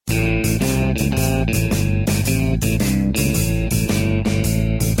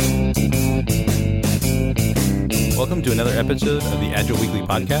to another episode of the Agile Weekly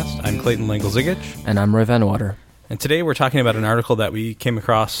Podcast. I'm Clayton Lengel-Zigich. And I'm Roy Van Water. And today we're talking about an article that we came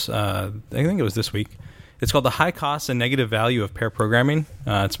across, I think it was this week. It's called The High Cost and Negative Value of Pair Programming.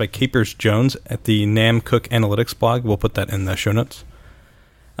 It's by Capers Jones at the NAM Cook Analytics blog. We'll put that in the show notes.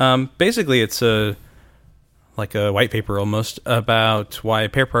 Basically, it's like a white paper almost about why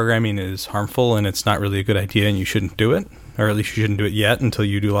pair programming is harmful and it's not really a good idea and you shouldn't do it, or at least you shouldn't do it yet until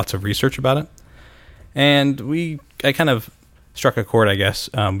you do lots of research about it. And I kind of struck a chord, I guess.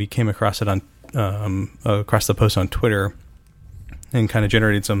 We came across it on across the post on Twitter and kind of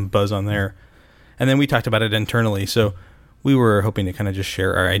generated some buzz on there. And then we talked about it internally. So we were hoping to kind of just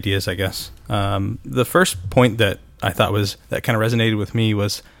share our ideas, I guess. The first point that I thought that kind of resonated with me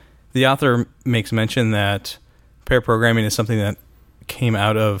was the author makes mention that pair programming is something that came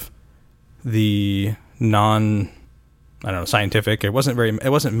out of the scientific. It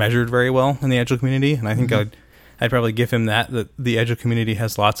wasn't measured very well in the Agile community, and I think I'd probably give him that the Agile community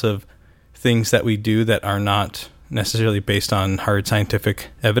has lots of things that we do that are not necessarily based on hard scientific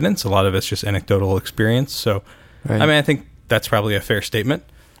evidence. A lot of it's just anecdotal experience. So, right. I mean, I think that's probably a fair statement.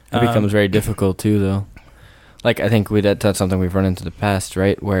 It becomes very difficult too, though. Like, I think that's something we've run into the past,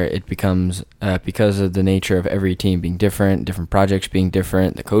 right? Where it becomes, because of the nature of every team being different projects being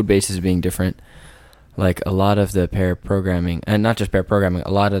different, the code bases being different, like a lot of the pair programming, and not just pair programming,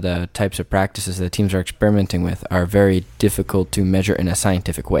 a lot of the types of practices that teams are experimenting with are very difficult to measure in a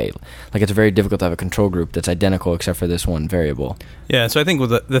scientific way. Like, it's very difficult to have a control group that's identical except for this one variable. Yeah, so I think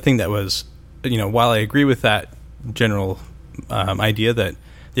with the thing that was, while I agree with that general idea that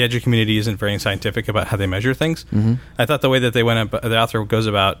the Agile community isn't very scientific about how they measure things, I thought the way that the author goes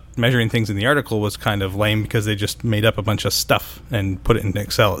about measuring things in the article was kind of lame because they just made up a bunch of stuff and put it in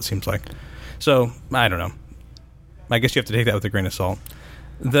Excel, it seems like. So, I don't know. I guess you have to take that with a grain of salt.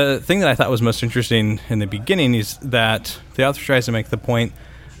 The thing that I thought was most interesting in the beginning is that the author tries to make the point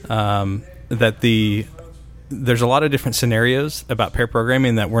that there's a lot of different scenarios about pair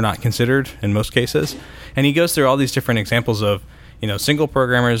programming that were not considered in most cases. And he goes through all these different examples of, single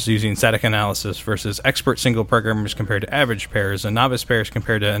programmers using static analysis versus expert single programmers compared to average pairs and novice pairs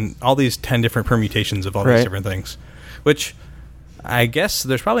compared to and all these 10 different permutations of all these different things, which I guess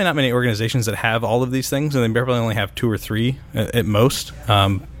there's probably not many organizations that have all of these things, and they probably only have 2 or 3 at most.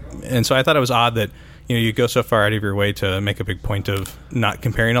 And so I thought it was odd that you go so far out of your way to make a big point of not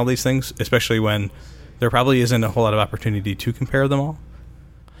comparing all these things, especially when there probably isn't a whole lot of opportunity to compare them all.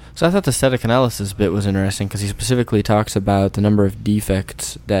 So I thought the static analysis bit was interesting because he specifically talks about the number of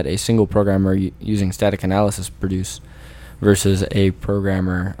defects that a single programmer using static analysis produce versus a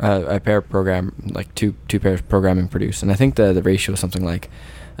pair program, like two pairs programming produce. And I think the ratio is something like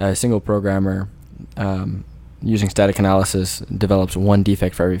a single programmer using static analysis develops 1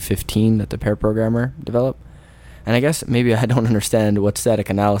 defect for every 15 that the pair programmer develop. And I guess maybe I don't understand what static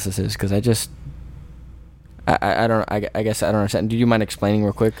analysis is because I guess I don't understand. Do you mind explaining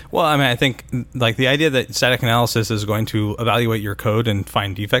real quick? Well, I mean, I think like the idea that static analysis is going to evaluate your code and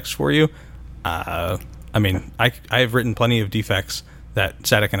find defects for you. I mean, I've written plenty of defects that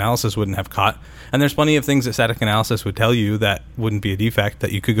static analysis wouldn't have caught, and there's plenty of things that static analysis would tell you that wouldn't be a defect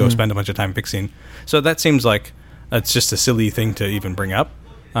that you could go spend a bunch of time fixing. So that seems like it's just a silly thing to even bring up.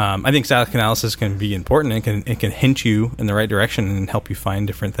 I think static analysis can be important. It can hint you in the right direction and help you find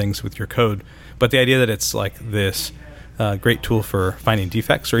different things with your code. But the idea that it's like this great tool for finding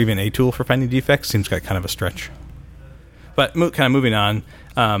defects, or even a tool for finding defects, seems like kind of a stretch. But kind of moving on,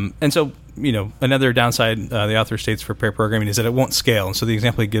 and so another downside the author states for pair programming is that it won't scale. And so the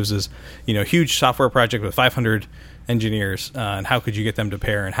example he gives is a huge software project with 500 engineers, and how could you get them to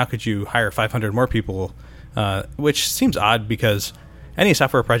pair, and how could you hire 500 more people, which seems odd because any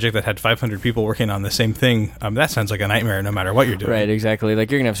software project that had 500 people working on the same thing, that sounds like a nightmare no matter what you're doing. Right, exactly. Like,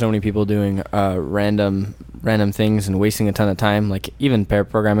 you're going to have so many people doing random things and wasting a ton of time. Like, even pair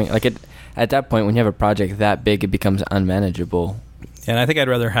programming, like at that point, when you have a project that big, it becomes unmanageable. And I think I'd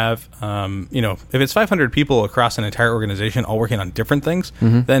rather have, if it's 500 people across an entire organization all working on different things,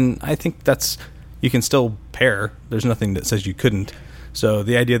 then I think you can still pair. There's nothing that says you couldn't. So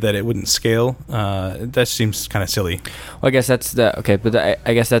the idea that it wouldn't scale, that seems kind of silly. Well, I guess that's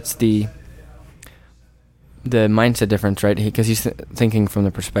I guess that's the mindset difference, right? Because he's thinking from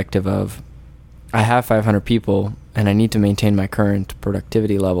the perspective of, I have 500 people and I need to maintain my current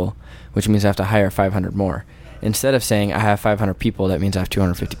productivity level, which means I have to hire 500 more. Instead of saying I have 500 people, that means I have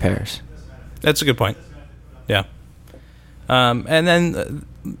 250 pairs. That's a good point. Yeah. And then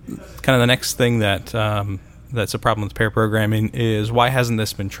kind of the next thing that's a problem with pair programming is, why hasn't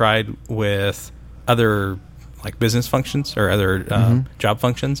this been tried with other like business functions or other job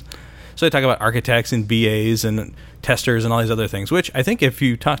functions? So they talk about architects and BAs and testers and all these other things, which I think if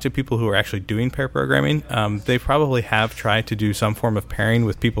you talk to people who are actually doing pair programming, they probably have tried to do some form of pairing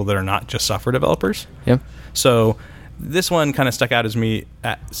with people that are not just software developers. Yep. So this one kind of stuck out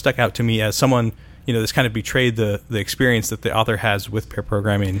to me as someone, this kind of betrayed the experience that the author has with pair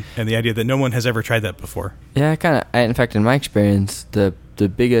programming and the idea that no one has ever tried that before. Yeah, in fact, in my experience, the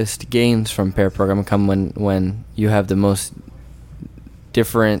biggest gains from pair programming come when you have the most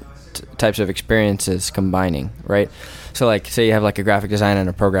different types of experiences combining, right? So like, say you have like a graphic designer and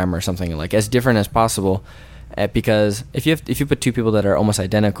a programmer or something, like as different as possible, because if you put two people that are almost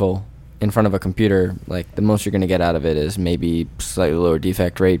identical in front of a computer, like the most you're going to get out of it is maybe slightly lower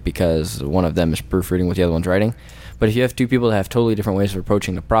defect rate because one of them is proofreading what the other one's writing. But if you have two people that have totally different ways of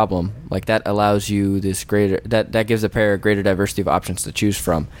approaching the problem, like that allows you this greater, that gives the pair a greater diversity of options to choose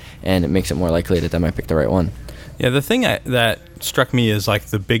from, and it makes it more likely that they might pick the right one. Yeah, the thing that struck me as like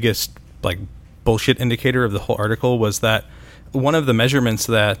the biggest like bullshit indicator of the whole article was that one of the measurements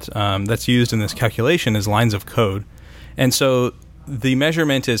that's used in this calculation is lines of code, and so the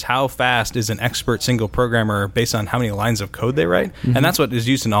measurement is how fast is an expert single programmer based on how many lines of code they write. Mm-hmm. And that's what is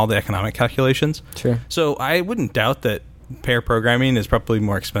used in all the economic calculations. Sure. So I wouldn't doubt that pair programming is probably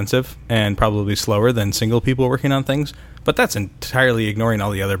more expensive and probably slower than single people working on things. But that's entirely ignoring all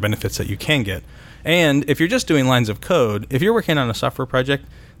the other benefits that you can get. And if you're just doing lines of code, if you're working on a software project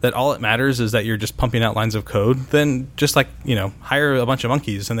that all it matters is that you're just pumping out lines of code, then just hire a bunch of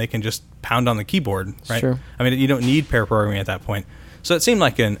monkeys and they can just pound on the keyboard, right? Sure. I mean, you don't need pair programming at that point. So it seemed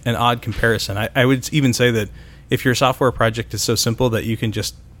like an odd comparison. I would even say that if your software project is so simple that you can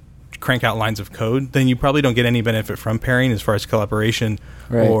just crank out lines of code, then you probably don't get any benefit from pairing as far as collaboration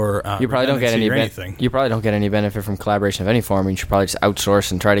or you probably don't get anything. You probably don't get any benefit from collaboration of any form. You should probably just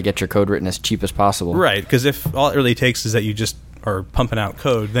outsource and try to get your code written as cheap as possible. Right, because if all it really takes is that you just are pumping out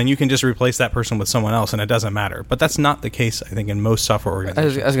code, then you can just replace that person with someone else and it doesn't matter. But that's not the case, I think, in most software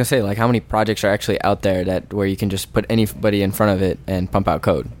organizations. I was going to say, like, how many projects are actually out there where you can just put anybody in front of it and pump out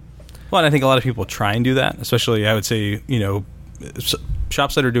code? Well, and I think a lot of people try and do that, especially, I would say,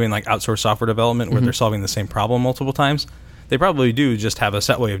 shops that are doing like outsourced software development where Mm-hmm. they're solving the same problem multiple times, they probably do just have a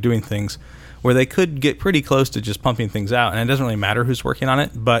set way of doing things where they could get pretty close to just pumping things out, and it doesn't really matter who's working on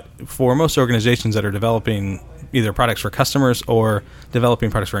it. But for most organizations that are developing either products for customers or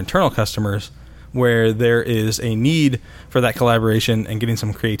developing products for internal customers, where there is a need for that collaboration and getting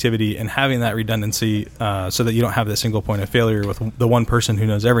some creativity and having that redundancy so that you don't have that single point of failure with the one person who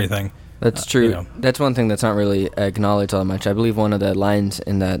knows everything. That's true. That's one thing that's not really acknowledged all that much. I believe one of the lines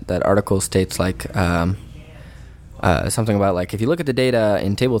in that article states like something about like if you look at the data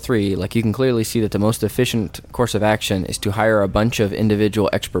in Table 3, like you can clearly see that the most efficient course of action is to hire a bunch of individual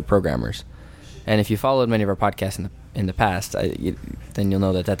expert programmers. And if you followed many of our podcasts in the past, then you'll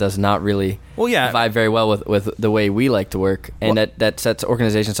know that does not really vibe very well with the way we like to work, and that sets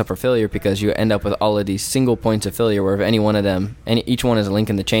organizations up for failure because you end up with all of these single points of failure where if any one of them, each one is a link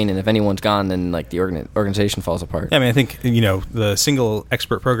in the chain, and if anyone's gone, then like the organization falls apart. Yeah, I mean, I think the single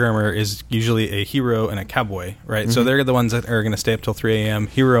expert programmer is usually a hero and a cowboy, right? Mm-hmm. So they're the ones that are going to stay up till 3 a.m.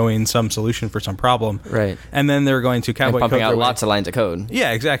 heroing some solution for some problem, right? And then they're going to cowboy pumping code out lots of lines of code.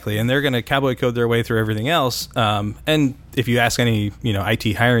 Yeah, exactly, and they're going to cowboy code their way through everything else. And if you ask any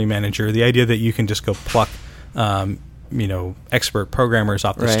IT hiring manager, the idea that you can just go pluck expert programmers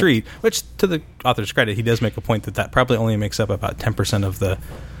off the street, which to the author's credit, he does make a point that probably only makes up about 10% of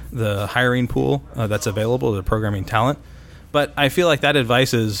the hiring pool that's available to programming talent. But I feel like that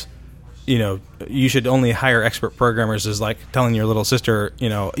advice is, you should only hire expert programmers is like telling your little sister,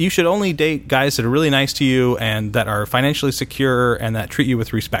 you should only date guys that are really nice to you and that are financially secure and that treat you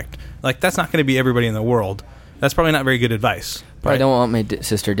with respect. Like, that's not going to be everybody in the world. That's probably not very good advice. Right? I don't want my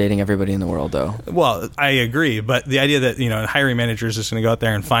sister dating everybody in the world, though. Well, I agree, but the idea that a hiring manager is just going to go out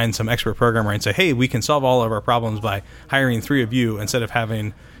there and find some expert programmer and say, "Hey, we can solve all of our problems by hiring 3 of you instead of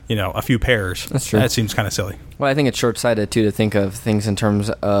having a few pairs." That's true. That seems kind of silly. Well, I think it's short-sighted too to think of things in terms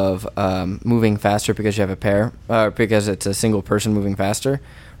of moving faster because you have a pair, because it's a single person moving faster,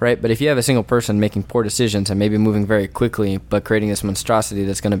 right? But if you have a single person making poor decisions and maybe moving very quickly, but creating this monstrosity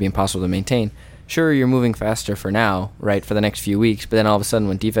that's going to be impossible to maintain. Sure, you're moving faster for now, right, for the next few weeks, but then all of a sudden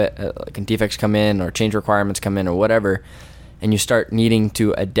when defects come in or change requirements come in or whatever, and you start needing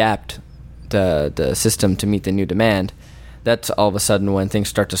to adapt the system to meet the new demand, that's all of a sudden when things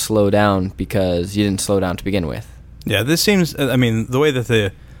start to slow down because you didn't slow down to begin with. Yeah, this seems, the way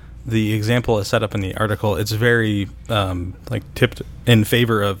that the example is set up in the article, it's very tipped in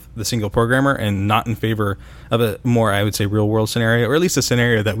favor of the single programmer and not in favor of a more, I would say, real world scenario, or at least a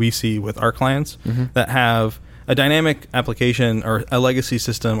scenario that we see with our clients that have a dynamic application or a legacy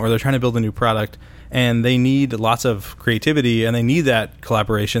system, or they're trying to build a new product, and they need lots of creativity and they need that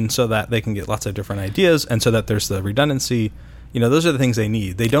collaboration so that they can get lots of different ideas and so that there's the redundancy. Those are the things they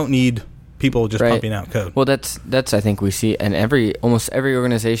need. They don't need people just pumping out code. Well, that's I think we see in almost every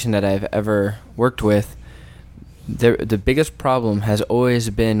organization that I've ever worked with. The biggest problem has always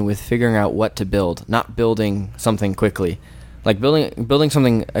been with figuring out what to build, not building something quickly. Like building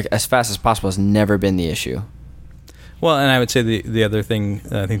something as fast as possible has never been the issue. Well, and I would say the other thing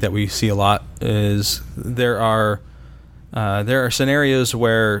I think that we see a lot is there are scenarios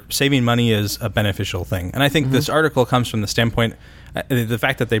where saving money is a beneficial thing. And I think this article comes from the standpoint, the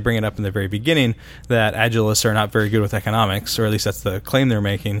fact that they bring it up in the very beginning, that Agilists are not very good with economics, or at least that's the claim they're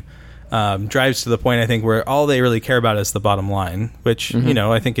making, drives to the point, I think, where all they really care about is the bottom line, which,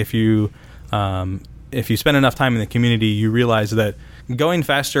 I think if you spend enough time in the community, you realize that going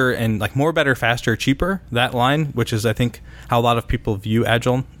faster and like more, better, faster, cheaper, that line, which is I think how a lot of people view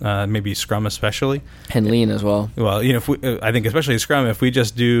Agile, maybe Scrum especially, and Lean as well. Well, I think especially Scrum, if we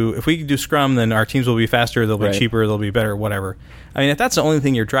do Scrum, then our teams will be faster, they'll be cheaper, they'll be better, whatever. I mean, if that's the only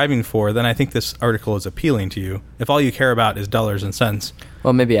thing you're driving for, then I think this article is appealing to you. If all you care about is dollars and cents,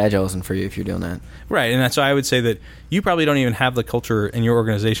 well, maybe Agile isn't for you if you're doing that. Right, and that's why I would say that you probably don't even have the culture in your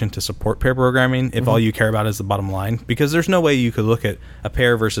organization to support pair programming if all you care about is the bottom line, because there's no way you could look at a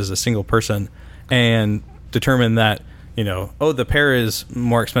pair versus a single person and determine that, the pair is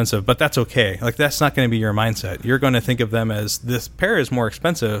more expensive, but that's okay. Like, that's not going to be your mindset. You're going to think of them as this pair is more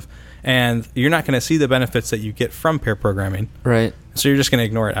expensive, and you're not going to see the benefits that you get from pair programming. Right. So you're just going to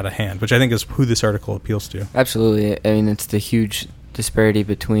ignore it out of hand, which I think is who this article appeals to. Absolutely. I mean, it's the huge disparity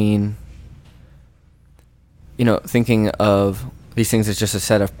between, thinking of these things as just a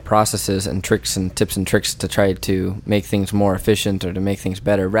set of processes and tricks and tips and tricks to try to make things more efficient or to make things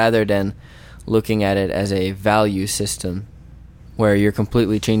better, rather than looking at it as a value system where you're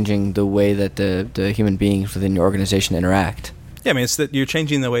completely changing the way that the human beings within your organization interact. Yeah, I mean, it's that you're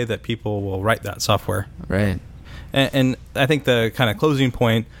changing the way that people will write that software. Right. And I think the kind of closing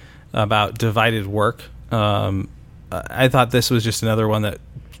point about divided work, I thought this was just another one that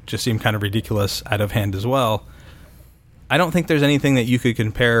just seemed kind of ridiculous out of hand as well. I don't think there's anything that you could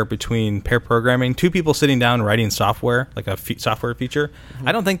compare between pair programming, two people sitting down writing software, like a software feature.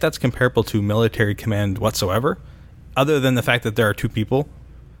 I don't think that's comparable to military command whatsoever, other than the fact that there are two people.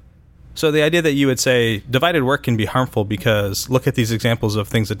 So the idea that you would say divided work can be harmful because look at these examples of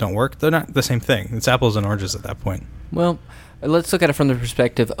things that don't work, they're not the same thing. It's apples and oranges at that point. Well, let's look at it from the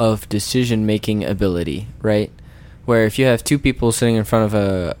perspective of decision-making ability, right? Where if you have two people sitting in front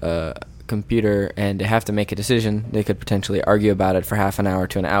of a computer and they have to make a decision, they could potentially argue about it for half an hour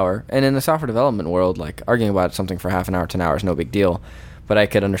to an hour. And in the software development world, like, arguing about something for half an hour to an hour is no big deal. But I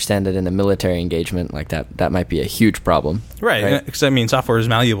could understand that in a military engagement like that might be a huge problem. Right. Because, I mean, software is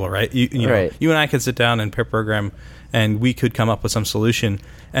malleable, right? You and I could sit down and pair program and we could come up with some solution.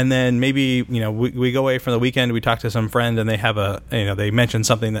 And then maybe, we go away from the weekend, we talk to some friend and they have they mention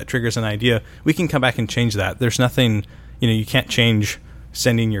something that triggers an idea. We can come back and change that. There's nothing, you can't change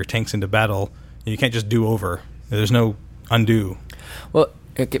sending your tanks into battle. You can't just do over. There's no undo. Well,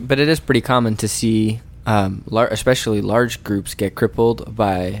 but it is pretty common to see, especially large groups, get crippled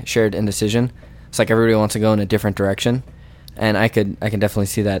by shared indecision. It's like everybody wants to go in a different direction. And I can definitely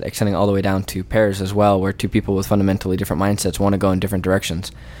see that extending all the way down to pairs as well, where two people with fundamentally different mindsets want to go in different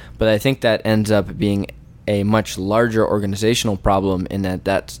directions. But I think that ends up being a much larger organizational problem in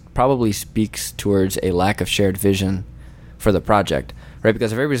that probably speaks towards a lack of shared vision for the project, right?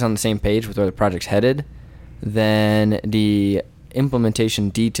 Because if everybody's on the same page with where the project's headed, then the implementation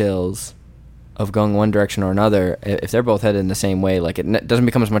details of going one direction or another, if they're both headed in the same way, like, it doesn't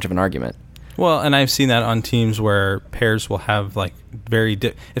become as much of an argument. Well, and I've seen that on teams where pairs will have, like,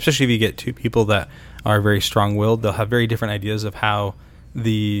 especially if you get two people that are very strong-willed, they'll have very different ideas of how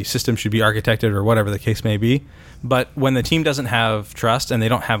the system should be architected or whatever the case may be. But when the team doesn't have trust and they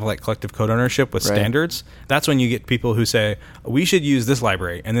don't have, like, collective code ownership with standards, that's when you get people who say, we should use this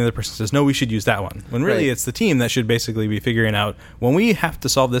library. And the other person says, no, we should use that one. When really it's the team that should basically be figuring out, when we have to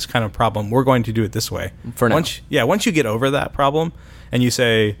solve this kind of problem, we're going to do it this way. For now. Once you get over that problem and you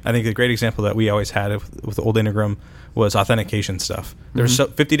say, I think a great example that we always had with old Integrum was authentication stuff. There's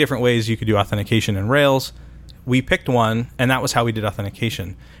 50 different ways you could do authentication in Rails. We picked one, and that was how we did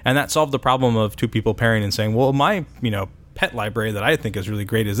authentication. And that solved the problem of two people pairing and saying, well, my pet library that I think is really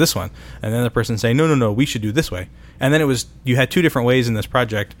great is this one. And then the person saying, no, we should do this way. And then you had two different ways in this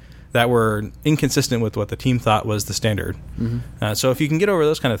project that were inconsistent with what the team thought was the standard. So if you can get over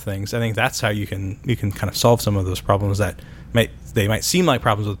those kind of things, I think that's how you can kind of solve some of those problems that might seem like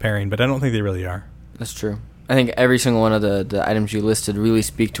problems with pairing, but I don't think they really are. That's true. I think every single one of the items you listed really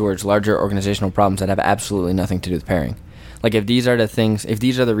speak towards larger organizational problems that have absolutely nothing to do with pairing. Like if these are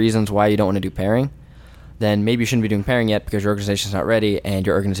the reasons why you don't want to do pairing, then maybe you shouldn't be doing pairing yet because your organization's not ready and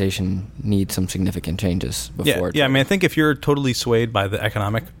your organization needs some significant changes before. Yeah. I mean, I think if you're totally swayed by the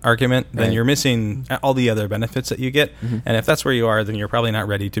economic argument, then you're missing all the other benefits that you get. Mm-hmm. And if that's where you are, then you're probably not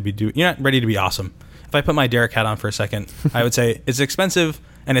ready to be you're not ready to be awesome. If I put my Derek hat on for a second, I would say it's expensive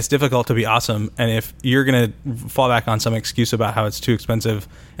and it's difficult to be awesome. And if you're going to fall back on some excuse about how it's too expensive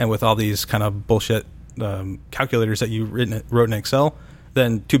and with all these kind of bullshit calculators that you wrote in Excel,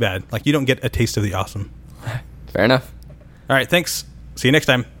 then too bad. Like, you don't get a taste of the awesome. Fair enough. All right, thanks. See you next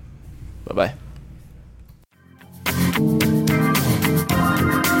time. Bye-bye.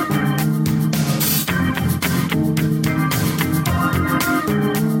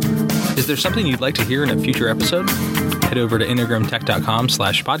 Is there something you'd like to hear in a future episode? Head over to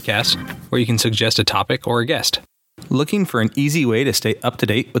integrumtech.com/podcast, where you can suggest a topic or a guest. Looking for an easy way to stay up to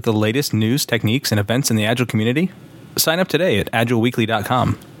date with the latest news, techniques, and events in the Agile community? Sign up today at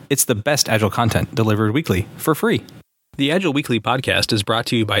agileweekly.com. It's the best Agile content delivered weekly for free. The Agile Weekly podcast is brought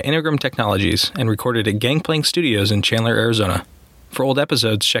to you by Integrum Technologies and recorded at Gangplank Studios in Chandler, Arizona. For old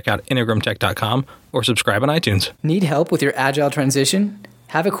episodes, check out integrumtech.com or subscribe on iTunes. Need help with your Agile transition?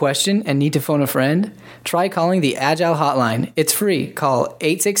 Have a question and need to phone a friend? Try calling the Agile hotline. It's free. Call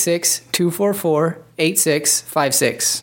 866-244-8656.